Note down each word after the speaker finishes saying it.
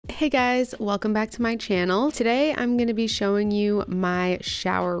Hey guys, welcome back to my channel. Today I'm going to be showing you my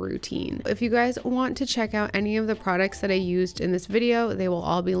shower routine. If you guys want to check out any of the products that I used in this video, they will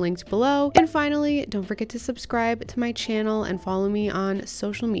all be linked below. And finally, don't forget to subscribe to my channel and follow me on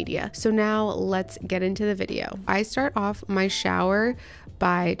social media. So now let's get into the video. I start off my shower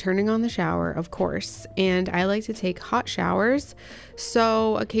by turning on the shower, of course, and I like to take hot showers.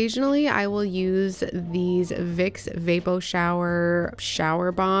 So occasionally I will use these Vicks Vapo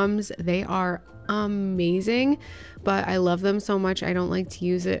shower bombs. They are amazing, but I love them so much I don't like to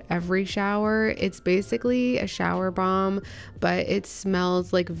use it every shower. It's basically a shower bomb, but it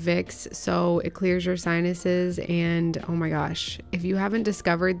smells like Vicks, so it clears your sinuses. And oh my gosh, if you haven't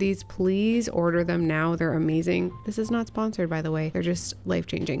discovered these, please order them now. They're amazing. This is not sponsored, by the way. They're just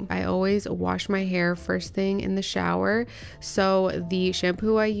life-changing. I always wash my hair first thing in the shower. So the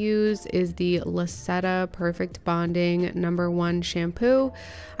shampoo I use is the Laseta Perfect Bonding #1 shampoo.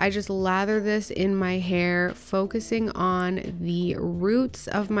 I just lather this in my hair, focusing on the roots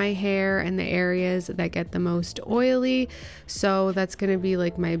of my hair and the areas that get the most oily. So that's going to be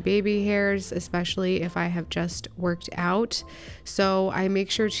like my baby hairs, especially if I have just worked out. So I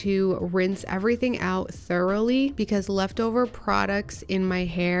make sure to rinse everything out thoroughly, because leftover products in my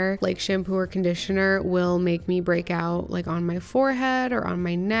hair, like shampoo or conditioner, will make me break out like on my forehead or on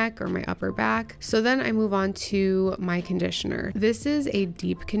my neck or my upper back. So then I move on to my conditioner. This is a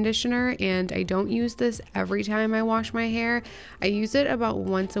deep conditioner, and I don't use this every time I wash my hair. I use it about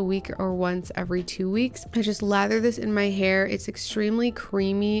once a week or once every 2 weeks. I just lather this in my hair. It's extremely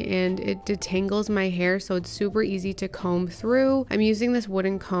creamy and it detangles my hair, so it's super easy to comb through. I'm using this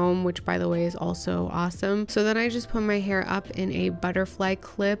wooden comb, which by the way is also awesome. So then I just put my hair up in a butterfly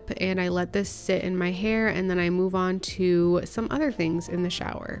clip and I let this sit in my hair, and then I move on to some other things in the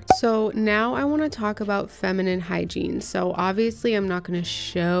shower. So now I want to talk about feminine hygiene. So obviously I'm not going to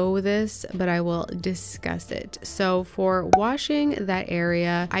show this, but I will discuss it. So for washing that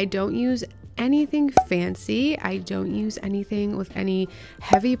area, I don't use anything fancy. I don't use anything with any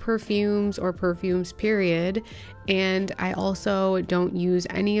heavy perfumes or perfumes, period. And I also don't use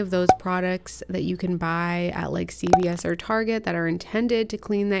any of those products that you can buy at like CVS or Target that are intended to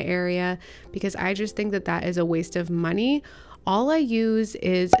clean that area, because I just think that that is a waste of money. All I use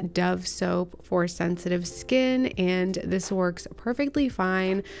is Dove soap for sensitive skin, and this works perfectly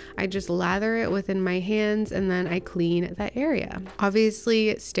fine. I just lather it within my hands and then I clean that area,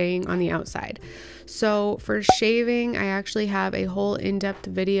 obviously staying on the outside. So for shaving, I actually have a whole in-depth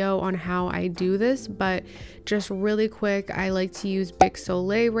video on how I do this, but just really quick, I like to use Bic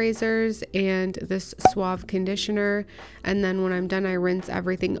Soleil razors and this Suave conditioner, and then when I'm done I rinse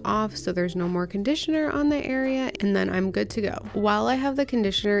everything off so there's no more conditioner on the area, and then I'm good to go. While I have the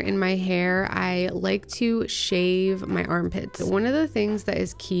conditioner in my hair, I like to shave my armpits. One of the things that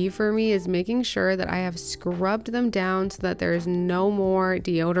is key for me is making sure that I have scrubbed them down so that there is no more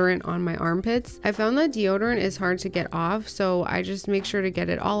deodorant on my armpits. I found that deodorant is hard to get off, so I just make sure to get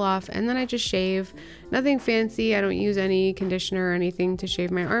it all off and then I just shave. Nothing fancy. I don't use any conditioner or anything to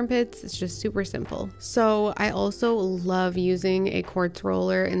shave my armpits. It's just super simple. So I also love using a quartz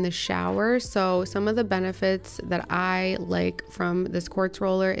roller in the shower. So some of the benefits that I like from this quartz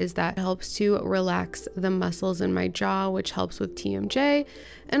roller is that it helps to relax the muscles in my jaw, which helps with TMJ.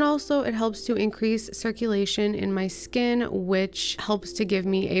 And also it helps to increase circulation in my skin, which helps to give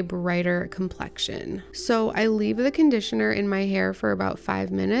me a brighter complexion. So I leave the conditioner in my hair for about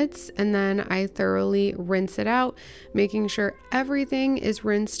 5 minutes, and then I thoroughly rinse it out, making sure everything is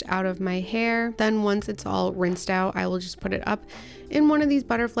rinsed out of my hair. Then once it's all rinsed out, I will just put it up in one of these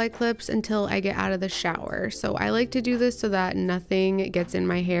butterfly clips until I get out of the shower. So I like to do this so that nothing gets in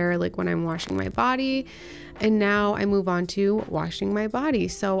my hair like when I'm washing my body. And now I move on to washing my body.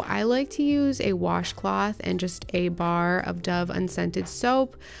 So I like to use a washcloth and just a bar of Dove unscented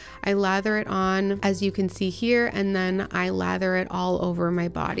soap. I lather it on, as you can see here, and then I lather it all over my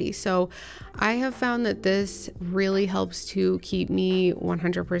body. So I have found that this really helps to keep me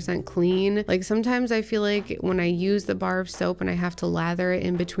 100% clean. Like sometimes I feel like when I use the bar of soap and I have to lather it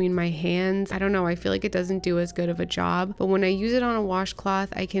in between my hands, I don't know, I feel like it doesn't do as good of a job. But when I use it on a washcloth,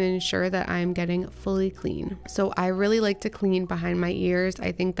 I can ensure that I'm getting fully clean. So I really like to clean behind my ears.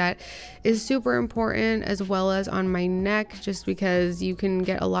 I think that is super important, as well as on my neck, just because you can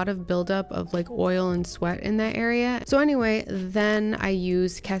get a lot of buildup of like oil and sweat in that area. So anyway, then I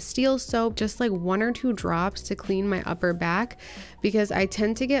use Castile soap, just like 1 or 2 drops to clean my upper back, because I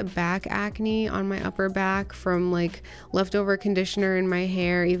tend to get back acne on my upper back from like leftover conditioner in my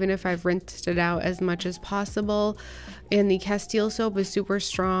hair, even if I've rinsed it out as much as possible. And the Castile soap is super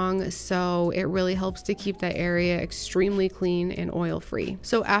strong, so it really helps to keep that area extremely clean and oil free.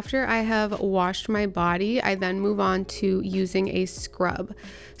 So after I have washed my body, I then move on to using a scrub.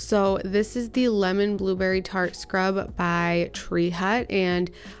 So this is the Lemon Blueberry Tart Scrub by Tree Hut, and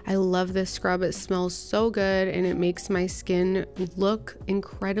I love this scrub. It smells so good and it makes my skin look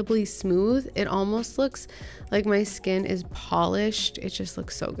incredibly smooth. It almost looks like my skin is polished. It just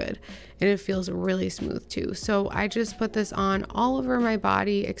looks so good and it feels really smooth too. So I just put this on all over my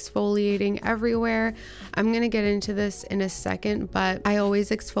body, exfoliating everywhere. I'm gonna get into this in a second, but I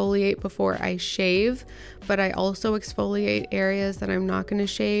always exfoliate before I shave, but I also exfoliate areas that I'm not gonna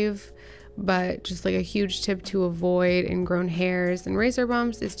shave. But just like a huge tip to avoid ingrown hairs and razor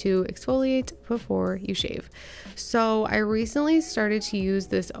bumps is to exfoliate before you shave. So I recently started to use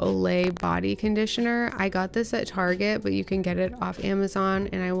this Olay body conditioner. I got this at Target, but you can get it off Amazon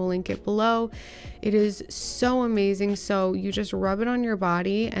and I will link it below. It is so amazing. So you just rub it on your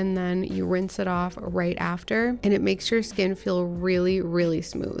body and then you rinse it off right after, and it makes your skin feel really, really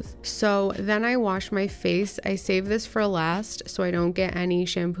smooth. So then I wash my face. I save this for last so I don't get any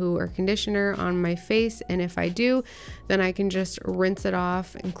shampoo or conditioner on my face, and if I do, then I can just rinse it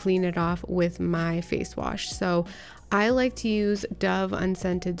off and clean it off with my face wash. So I like to use Dove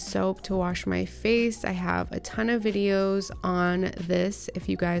unscented soap to wash my face. I have a ton of videos on this. If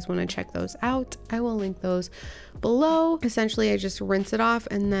you guys want to check those out, I will link those below. Essentially, I just rinse it off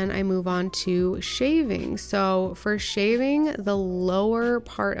and then I move on to shaving. So for shaving the lower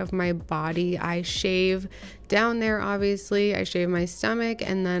part of my body, I shave down there, obviously. I shave my stomach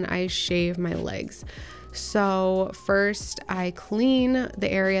and then I shave my legs. So first I clean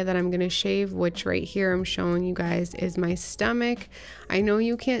the area that I'm going to shave, which right here I'm showing you guys is my stomach. I know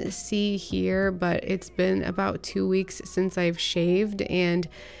you can't see here, but it's been about 2 weeks since I've shaved, and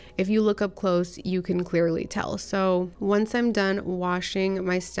if you look up close, you can clearly tell. So once I'm done washing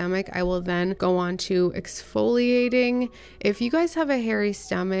my stomach, I will then go on to exfoliating. If you guys have a hairy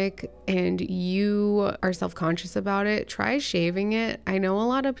stomach and you are self-conscious about it, try shaving it. I know a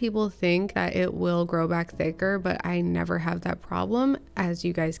lot of people think that it will grow back thicker, but I never have that problem. As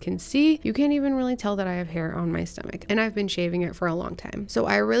you guys can see, you can't even really tell that I have hair on my stomach, and I've been shaving it for a long time. So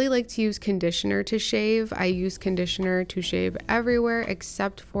I really like to use conditioner to shave. I use conditioner to shave everywhere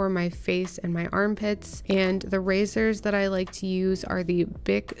except for my face and my armpits, and the razors that I like to use are the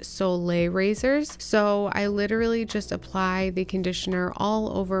Bic Soleil razors. So I literally just apply the conditioner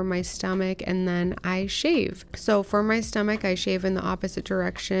all over my stomach and then I shave. So for my stomach, I shave in the opposite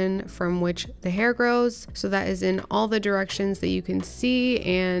direction from which the hair grows, so that is in all the directions that you can see,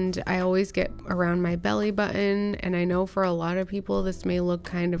 and I always get around my belly button. And I know for a lot of people this may look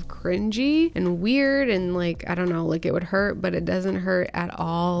kind of cringy and weird and like, I don't know, like it would hurt, but it doesn't hurt at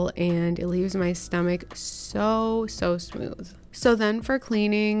all, and it leaves my stomach so smooth. So then for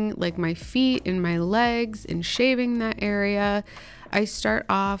cleaning like my feet and my legs and shaving that area, I start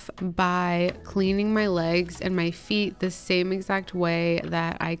off by cleaning my legs and my feet the same exact way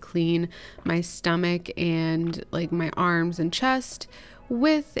that I clean my stomach and like my arms and chest,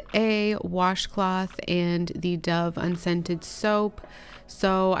 with a washcloth and the Dove unscented soap.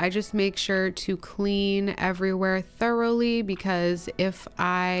 So I just make sure to clean everywhere thoroughly, because if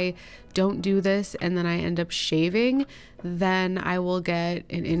I don't do this and then I end up shaving, then I will get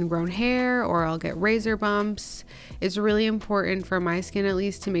an ingrown hair or I'll get razor bumps. It's really important for my skin, at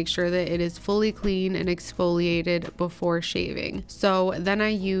least, to make sure that it is fully clean and exfoliated before shaving. So then I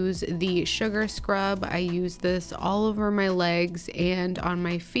use the sugar scrub. I use this all over my legs and on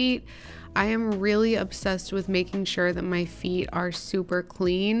my feet. I am really obsessed with making sure that my feet are super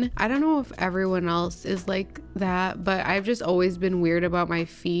clean. I don't know if everyone else is like that, but I've just always been weird about my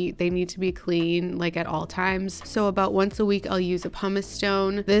feet. They need to be clean like at all times. So about once a week I'll use a pumice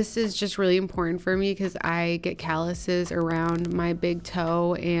stone. This is just really important for me because I get calluses around my big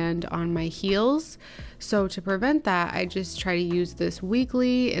toe and on my heels. So to prevent that, I just try to use this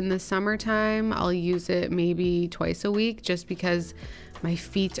weekly. In the summertime, I'll use it maybe twice a week, just because my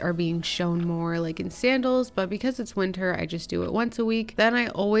feet are being shown more like in sandals, but because it's winter, I just do it once a week. Then I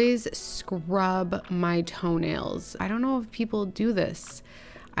always scrub my toenails. I don't know if people do this.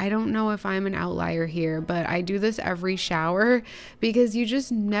 I don't know if I'm an outlier here, but I do this every shower because you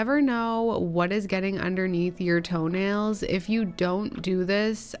just never know what is getting underneath your toenails. If you don't do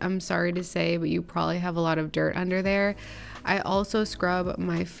this, I'm sorry to say, but you probably have a lot of dirt under there. I also scrub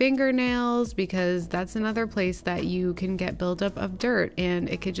my fingernails because that's another place that you can get buildup of dirt and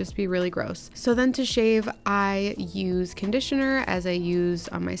it could just be really gross. So then to shave, I use conditioner as I use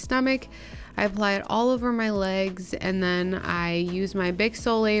on my stomach. I apply it all over my legs, and then I use my Bic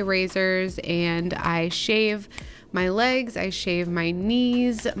Soleil razors and I shave my legs, I shave my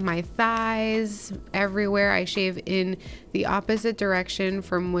knees, my thighs, everywhere. I shave in the opposite direction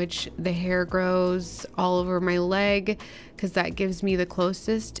from which the hair grows, all over my leg, because that gives me the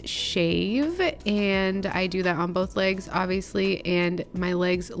closest shave. And I do that on both legs, obviously, and my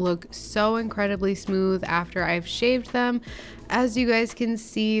legs look so incredibly smooth after I've shaved them. As you guys can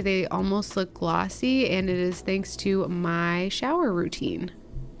see, they almost look glossy, and it is thanks to my shower routine.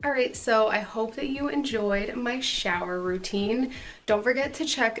 Alright, so I hope that you enjoyed my shower routine. Don't forget to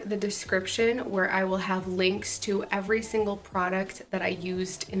check the description where I will have links to every single product that I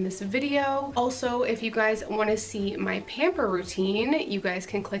used in this video. Also, if you guys want to see my Pamper routine, you guys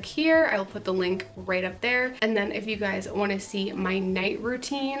can click here. I will put the link right up there. And then if you guys want to see my night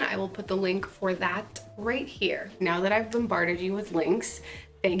routine, I will put the link for that right here. Now that I've bombarded you with links,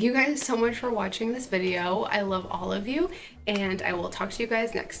 thank you guys so much for watching this video. I love all of you, and I will talk to you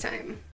guys next time.